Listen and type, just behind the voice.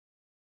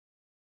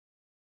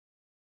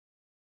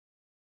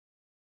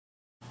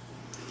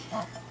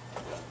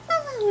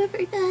Hello,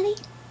 everybody.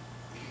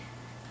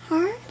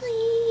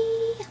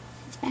 Harley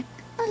is back.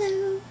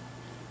 Hello.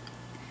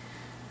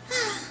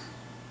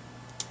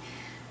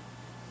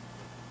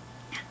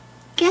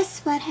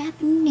 Guess what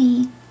happened to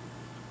me?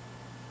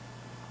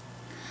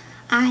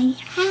 I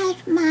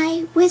had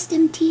my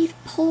wisdom teeth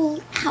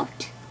pulled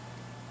out,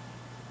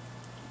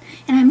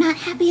 and I'm not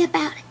happy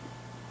about it.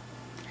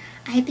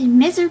 I've been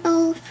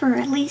miserable for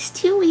at least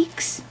 2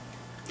 weeks,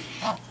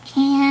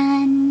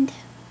 and,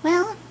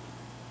 well,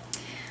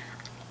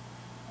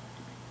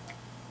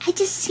 I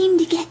just seem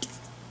to get,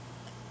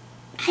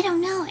 I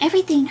don't know,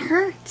 everything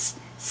hurts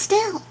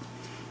still.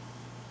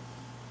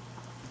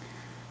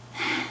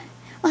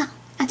 Well,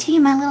 I'll tell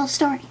you my little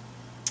story.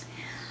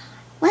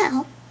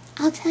 Well,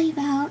 I'll tell you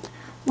about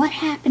what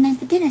happened at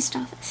the dentist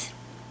office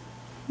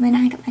when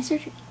I got my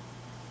surgery.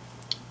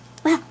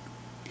 Well,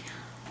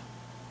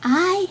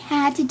 I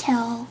had to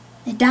tell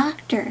the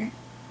doctor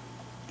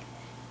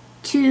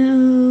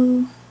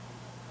to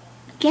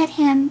get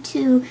him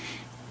to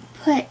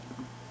put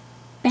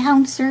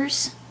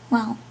bouncers,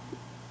 well,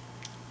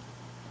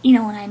 you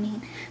know what I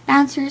mean,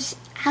 bouncers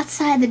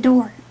outside the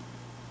door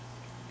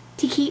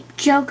to keep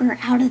Joker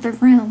out of the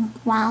room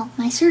while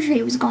my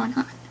surgery was going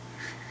on.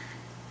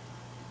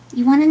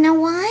 You want to know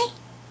why?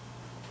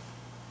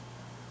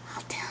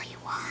 I'll tell you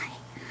why.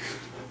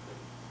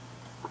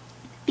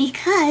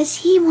 Because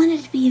he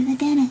wanted to be the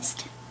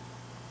dentist.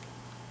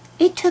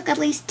 It took at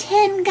least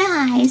 10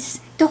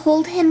 guys to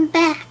hold him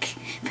back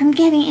from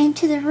getting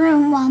into the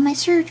room while my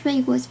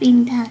surgery was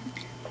being done.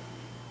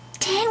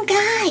 10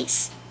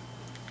 guys!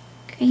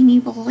 Can you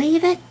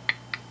believe it?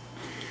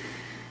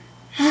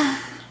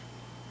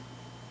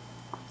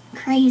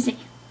 Crazy.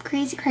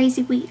 Crazy,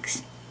 crazy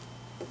weeks.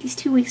 These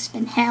 2 weeks have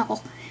been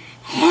hell.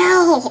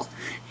 Hell!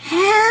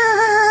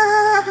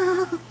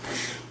 Hell!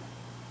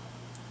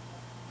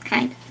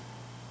 Kind of.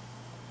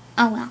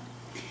 Oh well.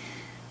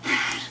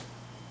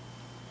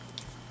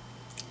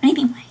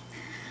 Anyway,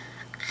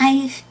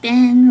 I've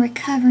been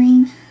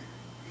recovering.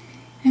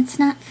 It's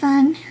not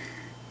fun.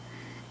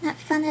 Not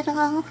fun at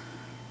all.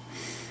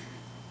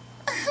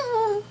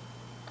 Oh,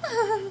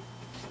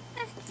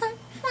 it's not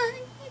fun.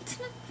 It's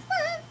not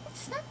fun.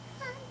 It's not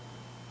fun.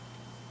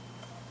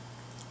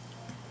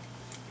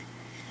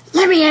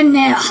 Let me in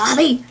there,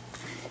 Harley.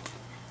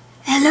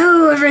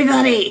 Hello,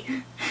 everybody.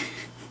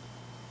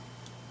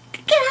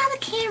 Get out of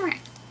the camera.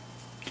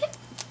 Get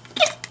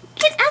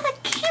out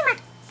of the camera.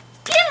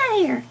 Get out of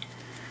here.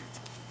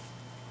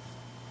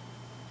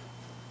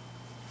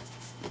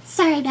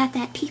 Sorry about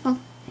that, people.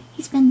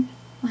 He's been,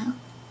 well,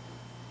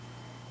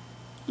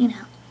 you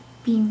know,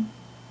 being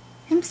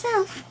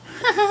himself.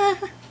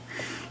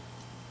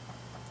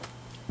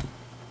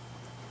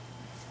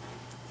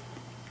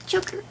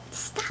 Joker,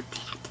 stop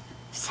that.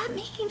 Stop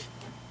making...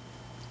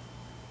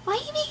 Why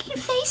are you making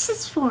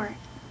faces for?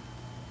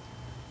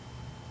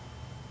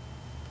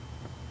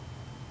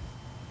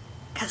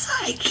 'Cause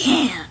I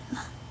can.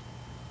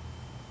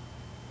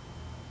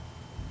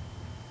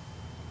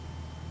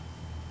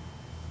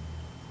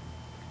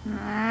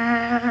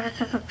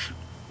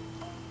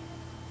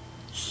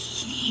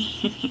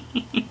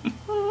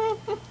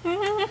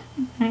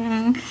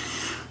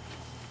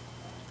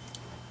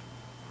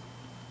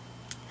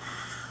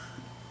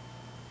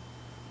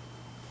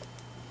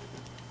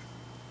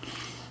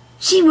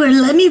 She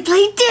wouldn't let me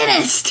play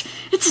dentist!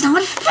 It's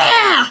not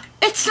fair!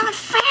 It's not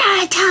fair,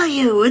 I tell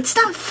you! It's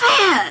not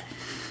fair!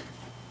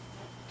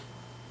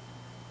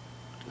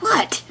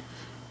 What?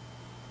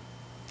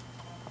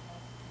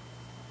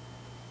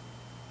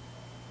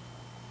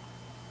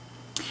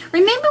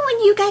 Remember when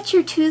you got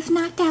your tooth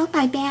knocked out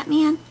by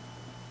Batman?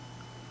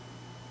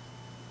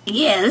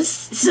 Yes,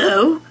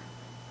 so?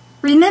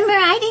 Remember,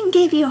 I didn't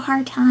give you a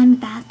hard time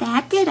about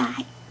that, did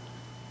I?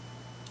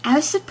 I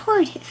was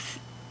supportive.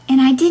 And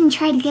I didn't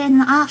try to get in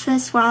the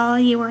office while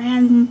you were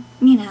having,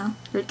 you know,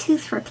 your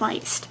tooth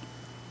replaced.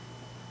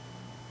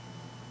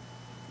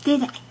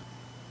 Did I?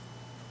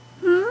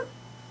 Hmm?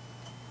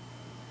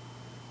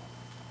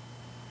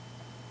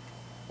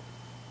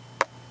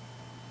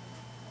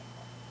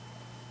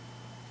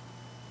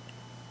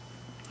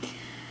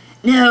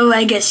 No,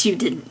 I guess you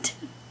didn't.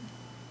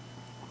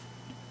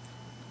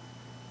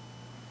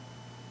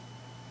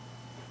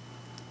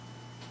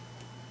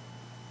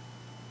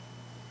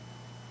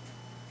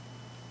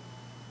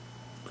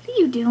 What are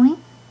you doing?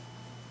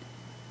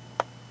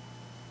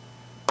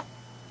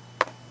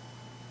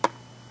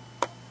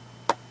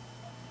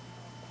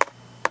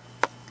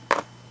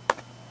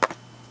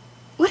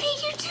 What are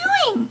you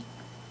doing?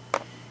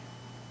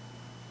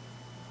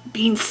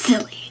 Being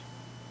silly.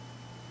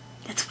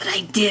 That's what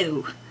I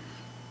do.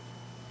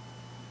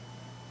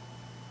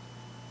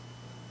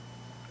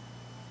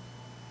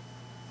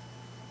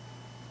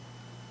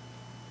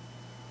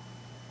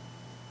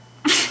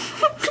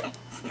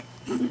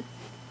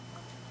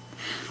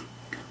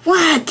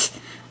 What?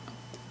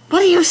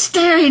 What are you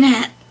staring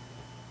at?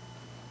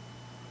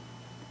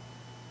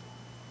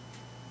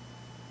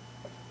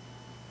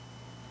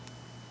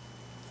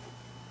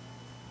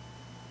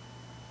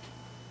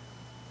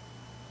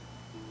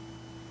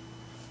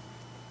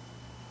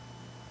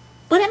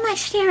 What am I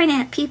staring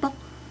at, people?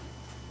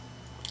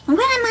 What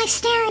am I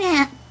staring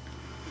at?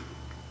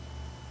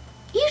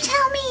 You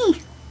tell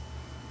me.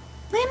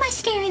 What am I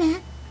staring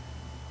at?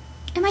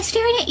 Am I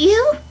staring at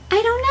you?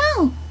 I don't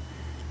know.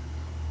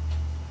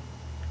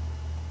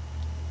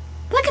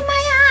 Look at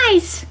my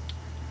eyes.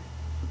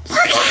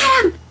 Look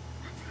at them.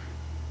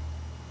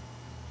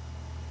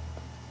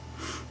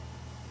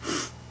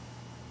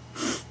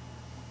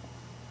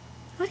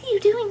 What are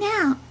you doing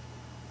now?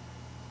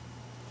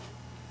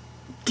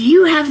 Do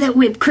you have that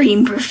whipped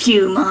cream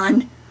perfume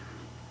on?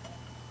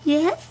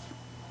 Yes?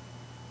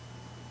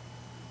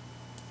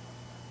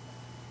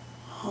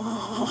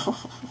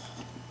 Oh.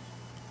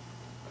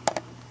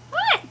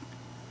 What?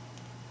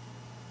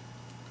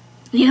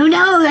 You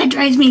know that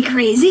drives me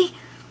crazy.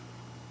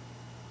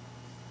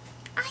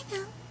 I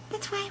know.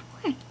 That's why I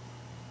wore it.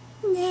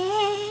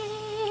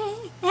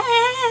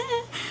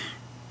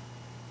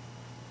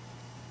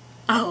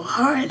 Oh,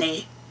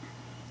 Harley.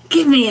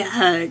 Give me a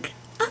hug.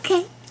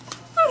 Okay.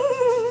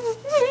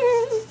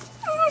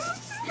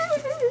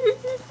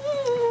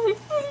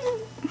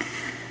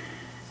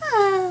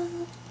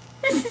 Oh,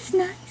 this is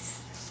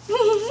nice.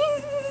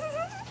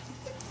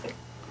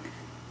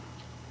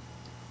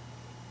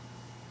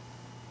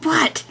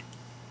 What?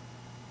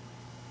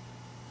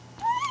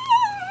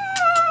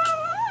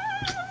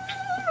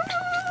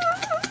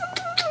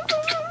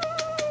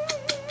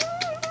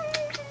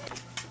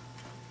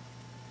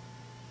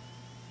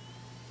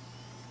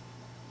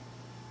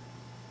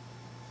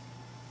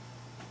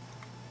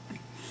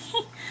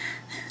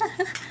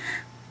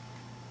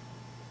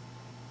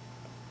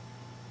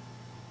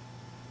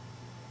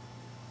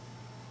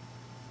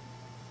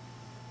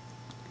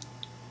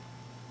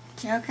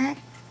 Joker?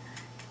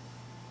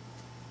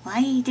 Why are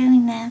you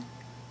doing that?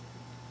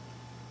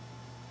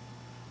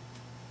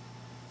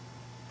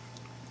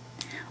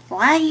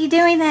 Why are you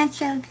doing that,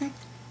 Joker?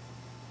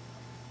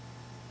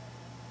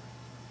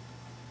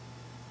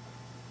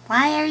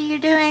 Why are you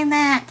doing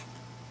that?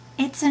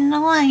 It's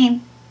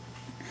annoying.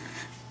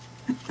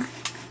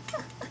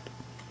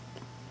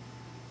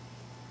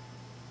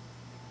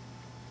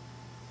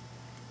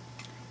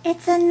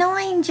 It's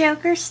annoying,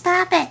 Joker.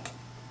 Stop it.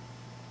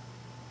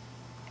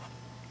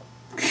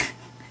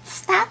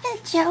 Stop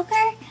it,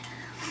 Joker.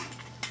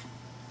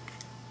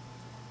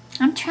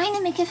 I'm trying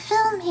to make a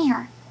film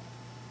here.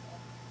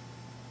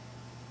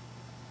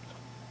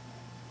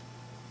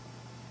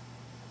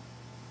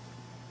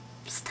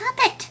 Stop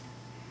it.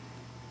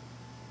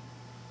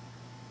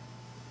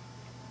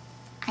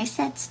 I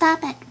said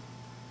stop it.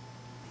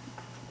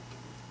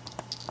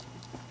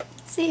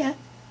 See ya.